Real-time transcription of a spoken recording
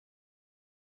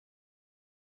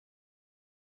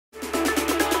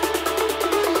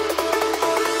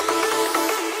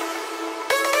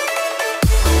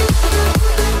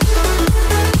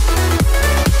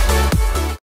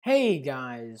Hey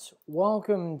guys,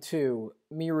 welcome to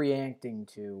me reacting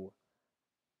to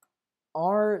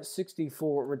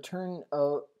R64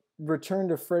 Return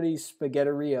to Freddy's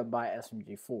Speghettiria by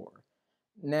SMG4.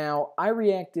 Now, I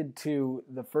reacted to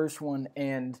the first one,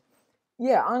 and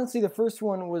yeah, honestly, the first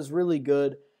one was really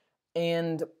good,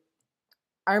 and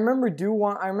I remember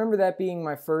that being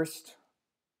my first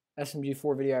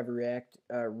SMG4 video I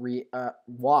ever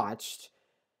watched.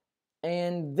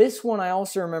 And this one I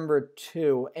also remember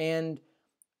too, and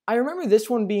I remember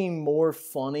this one being more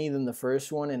funny than the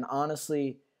first one, and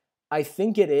honestly, I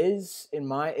think it is, in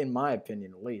my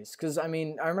opinion at least, because I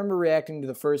mean, I remember reacting to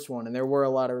the first one, and there were a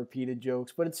lot of repeated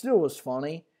jokes, but it still was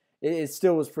funny. It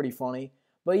still was pretty funny.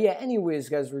 But yeah, anyways,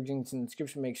 guys, we're links in the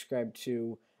description. Make subscribe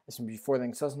to SMG4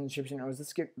 Thanks us in the description. Anyways,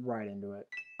 let's get right into it.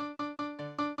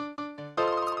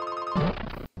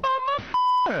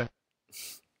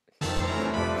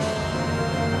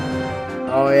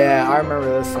 Oh yeah, I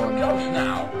remember this one.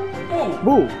 Now. Move.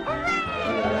 Move.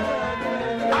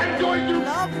 I'm going to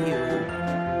love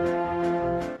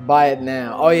you. Buy it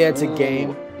now. Oh yeah, it's a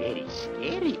game. Very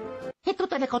scary. I can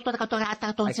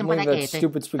believe that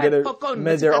stupid spaghetti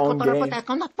made their own game. Oh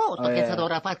yeah.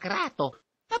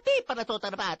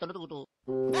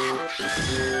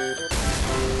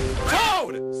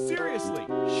 Toad! Seriously,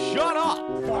 shut up!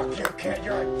 Fuck you, kid,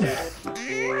 you're dead.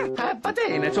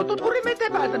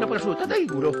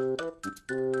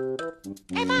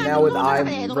 Now with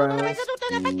eyebrows.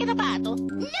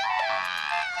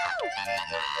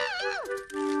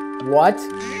 What?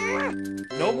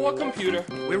 No more computer.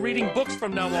 We're reading books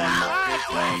from now on.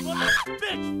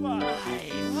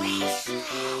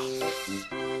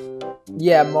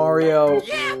 Yeah, Mario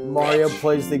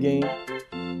plays the game.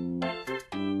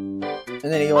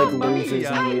 And then he like loses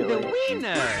immediately.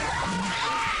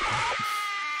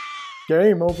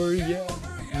 Game over, yeah.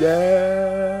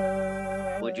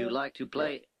 Yeah. Would you like to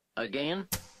play again?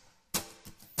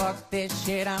 Fuck this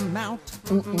shit, I'm out.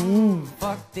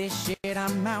 Fuck this shit,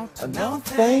 I'm out. No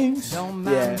thanks. Don't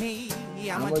mind me.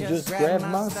 I'ma just grab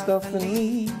my stuff and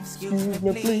leave. Excuse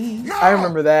me, please. I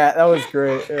remember that. That was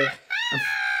great.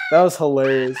 That was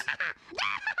hilarious.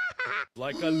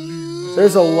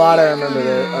 There's a lot I remember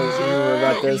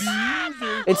about this.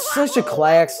 It's such a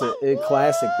classic though.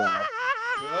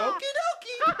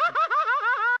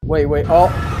 Wait. Oh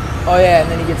yeah,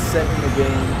 and then he gets sent in the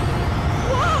game.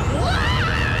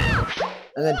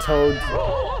 And then Toad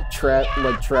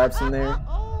traps him there.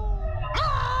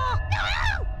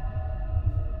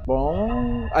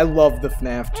 Boom. I love the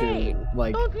FNAF 2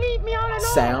 like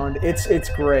sound. It's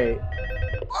great.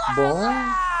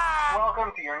 Boom.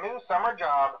 Welcome to your new summer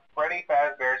job, Freddy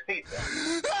Fazbear's Pizza.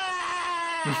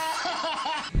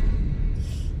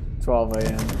 12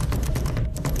 a.m.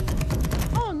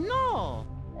 Oh no!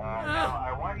 Now,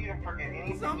 I want you to forget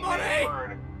anything you may have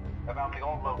heard about the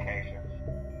old locations.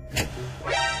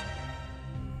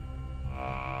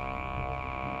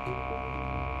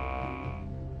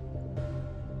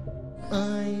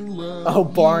 Oh,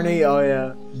 Barney, oh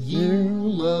yeah. You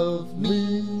love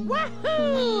me.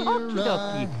 Wahoo! Okie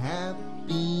dokie. Happy.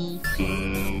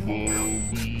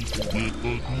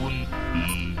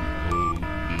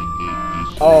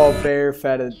 Oh, bear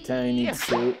fat tiny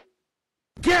suit.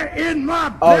 Get in my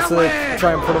belly! Oh, so they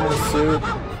try and put him in a suit.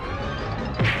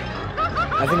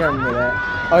 I think I remember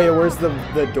that. Oh yeah, where's the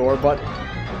door button?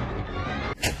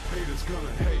 Haters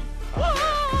gonna hate.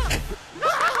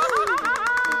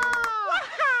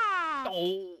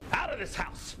 Out of this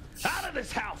house! Out of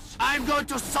this house! I'm going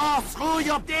to saw through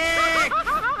your dick!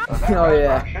 Oh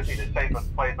yeah. Should be the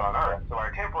safest place on Earth, so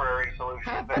our temporary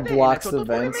solution is this. Blocks the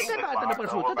vents.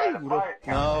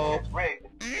 No. It's rigged.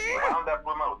 Wound up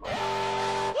remotely.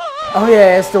 Oh yeah,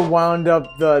 he has to wound up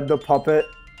the puppet.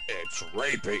 It's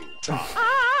raping time.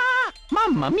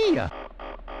 Mamma mia!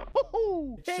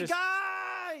 Hey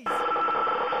guys!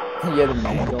 Yeah, the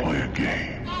mangle.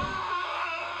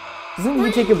 Doesn't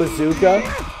he take a bazooka?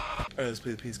 Alright, let's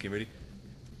play the penis game. Ready?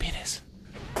 Penis.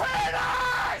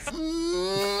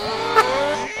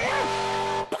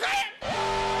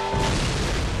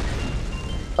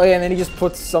 Oh yeah, and then he just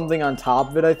puts something on top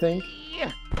of it, I think.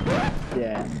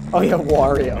 Yeah. Oh yeah,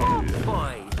 Wario.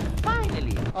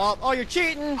 Finally! Oh, you're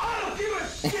cheating!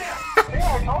 Yeah,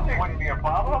 I told you it wouldn't be a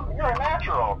problem. You're a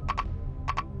natural.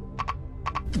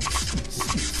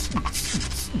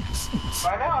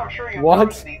 By now, I'm sure you've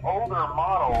noticed the older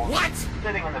models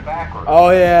sitting in the back room. Oh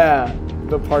yeah,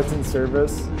 the parts and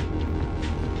service.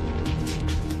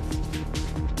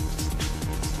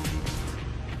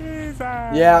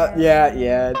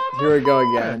 Yeah. Here we go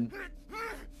again.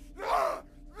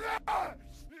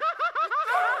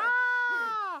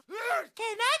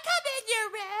 Can I come in your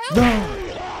room? No.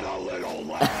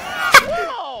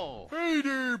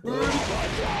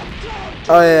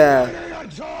 Oh yeah.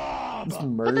 Just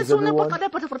murders everyone.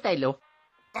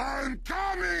 I'm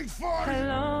coming for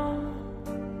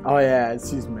you! Oh yeah, it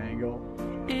sees Mangle.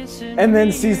 And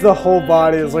then sees the whole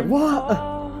body. It's like, what?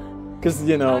 Because,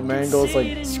 you know, Mangle's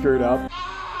like screwed up.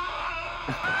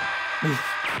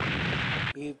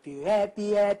 If you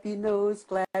happy nose,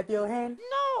 clap your hand.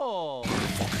 No! Oh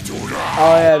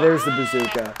yeah, there's the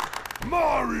bazooka.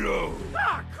 Mario!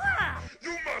 Ah, crap!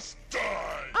 You must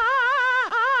die!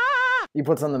 He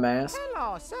puts on the mask.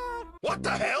 Hello, sir. What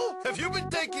the hell? Have you been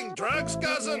taking drugs,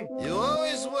 cousin? You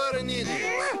always were an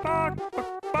idiot.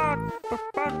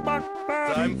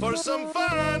 Time for some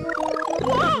fun!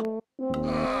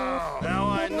 Now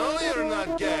I know you're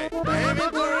not gay. I'm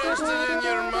interested in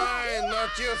your mind,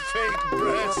 not your fake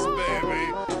breasts,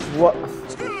 baby. What?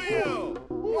 Screw you!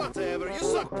 Whatever, you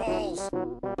suck balls.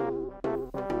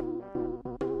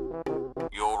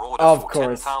 Your order Of for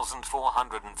course.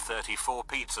 10,434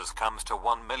 pizzas comes to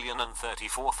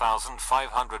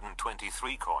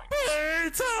 1,034,523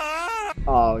 coins.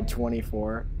 Oh,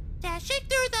 24. Dashing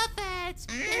through the fence,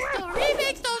 the story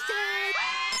makes no sense.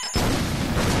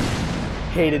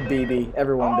 Hated BB.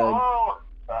 Everyone did.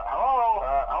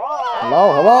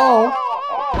 Hello? Hello?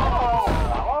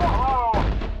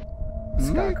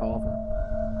 Scott Calvin.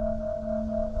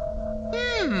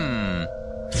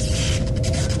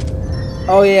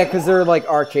 Oh yeah, because they're like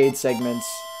arcade segments.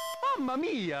 Mamma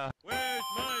mia! Where's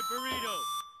my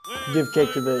burrito? Give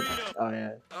cake to the. Oh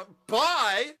yeah.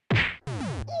 Bye!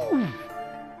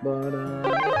 But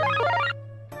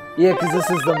yeah, because this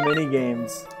is the mini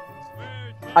games.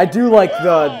 I do like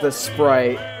the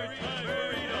sprite.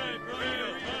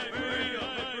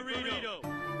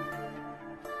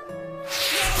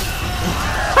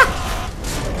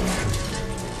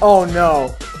 Oh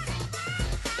no.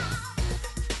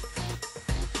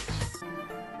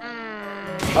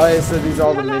 Oh yeah, so these are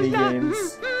all the mini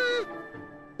games.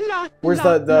 Where's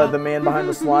the man behind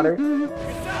the slaughter?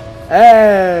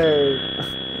 Hey!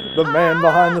 The man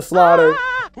behind the slaughter.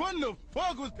 What the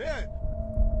fuck was that?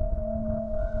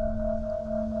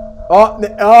 Oh,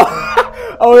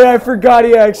 oh yeah, I forgot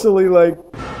he actually like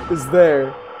is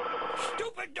there.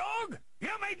 Stupid dog! You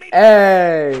made me.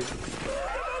 Hey!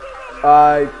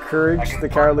 Courage, the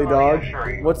cowardly dog.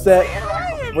 What's that?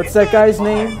 What's that guy's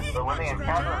name? But when they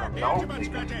encounter an adult,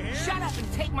 Shut up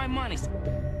and take my money.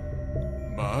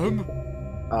 Mom?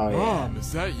 Oh yeah. Mom,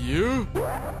 is that you?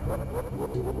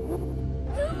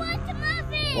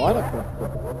 What?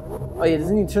 Oh yeah,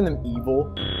 doesn't he turn them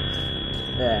evil?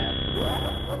 Yeah.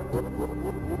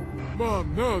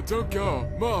 Mom, no, don't go.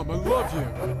 Mom, I love you.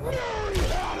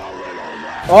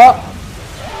 Oh!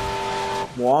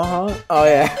 What? Oh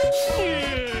yeah.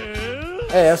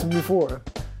 Hey, that's before.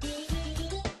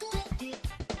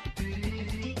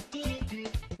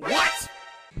 What?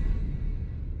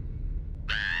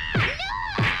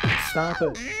 Stop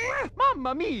it.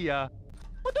 Mamma mia!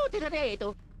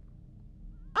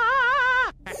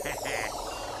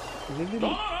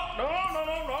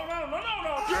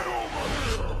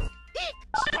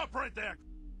 Stop right there!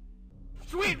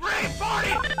 Sweet rave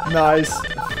party! Nice.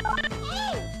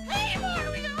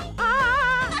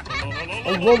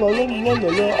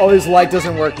 Oh, his light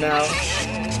doesn't work now.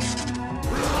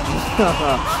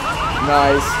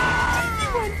 Nice.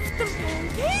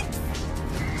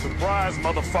 Surprise,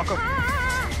 motherfucker!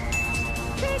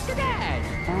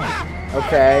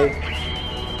 Okay.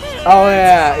 Oh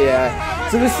yeah, yeah.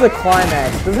 So this is the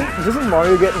climax. Doesn't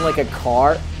Mario get in like a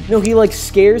car? No, he like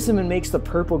scares him and makes the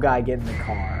purple guy get in the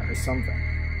car or something.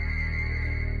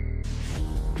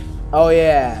 Oh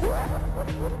yeah.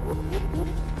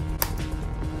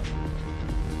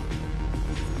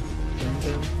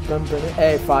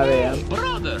 Hey, 5 a.m.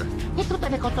 Brother!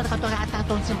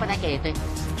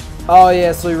 Oh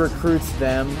yeah, so he recruits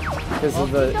them because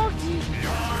of the.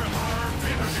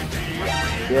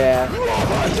 Yeah.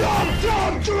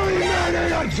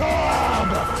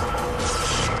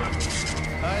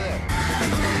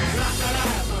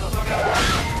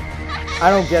 I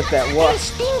don't get that. What?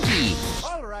 Stinky!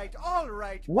 All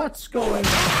right. What's going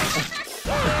on?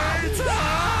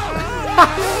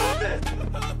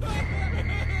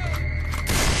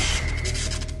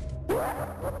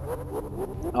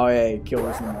 Oh yeah, he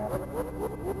kills them all.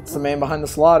 It's the man behind the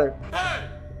slaughter.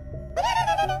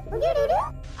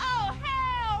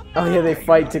 Oh yeah, they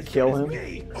fight to kill him.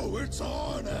 Oh, it's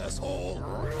on, asshole!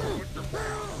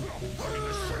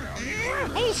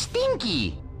 Hey,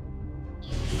 Stinky!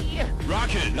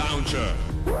 Rocket launcher!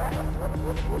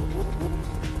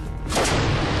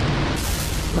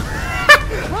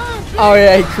 Oh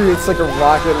yeah, he creates like a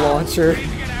rocket launcher.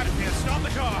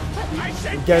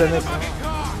 Get in the car.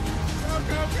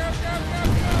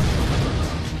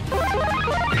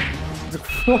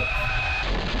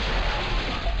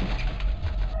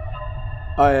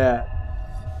 Oh yeah.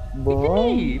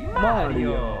 Hey,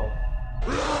 Mario.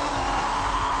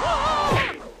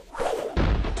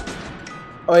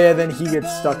 Oh yeah, then he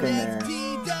gets stuck in there.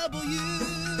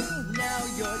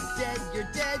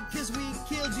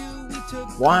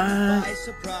 What?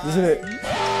 Isn't it?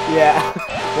 Yeah.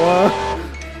 Well,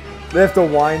 they have to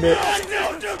wind it.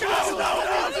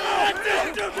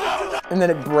 And then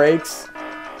it breaks.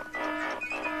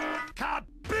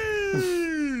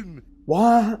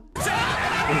 What?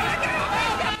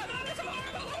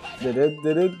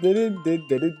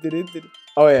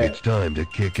 Oh yeah. It's time to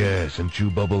kick ass and chew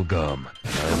bubble gum.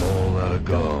 I'm all out of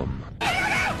gum.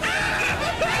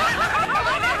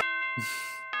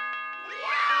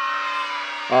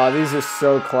 Oh, these are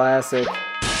so classic.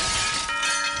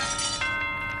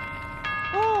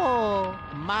 Oh,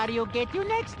 Mario get you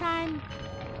next time.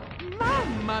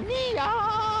 Mamma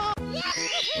mia!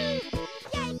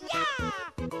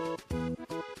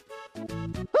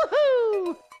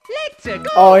 Woohoo! Let's go!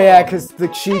 Oh yeah, cause the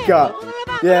Chica.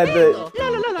 Yeah, the.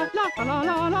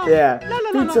 Yeah.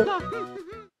 Pizza.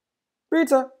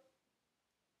 Pizza.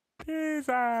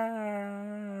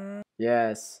 Pizza.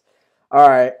 Yes. All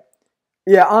right.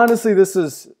 Yeah, honestly, this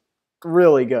is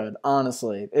really good.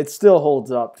 Honestly, it still holds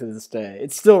up to this day.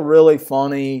 It's still really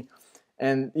funny,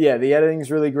 and yeah, the editing's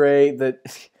really great. That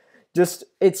just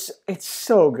it's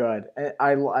so good.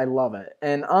 I love it.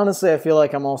 And honestly, I feel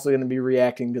like I'm also going to be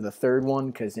reacting to the third one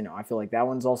because I feel like that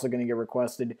one's also going to get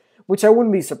requested, which I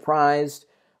wouldn't be surprised.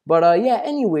 But yeah,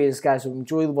 anyways, guys, if you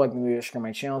enjoyed the vlog, maybe subscribe to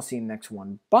my channel. See you in the next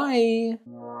one. Bye.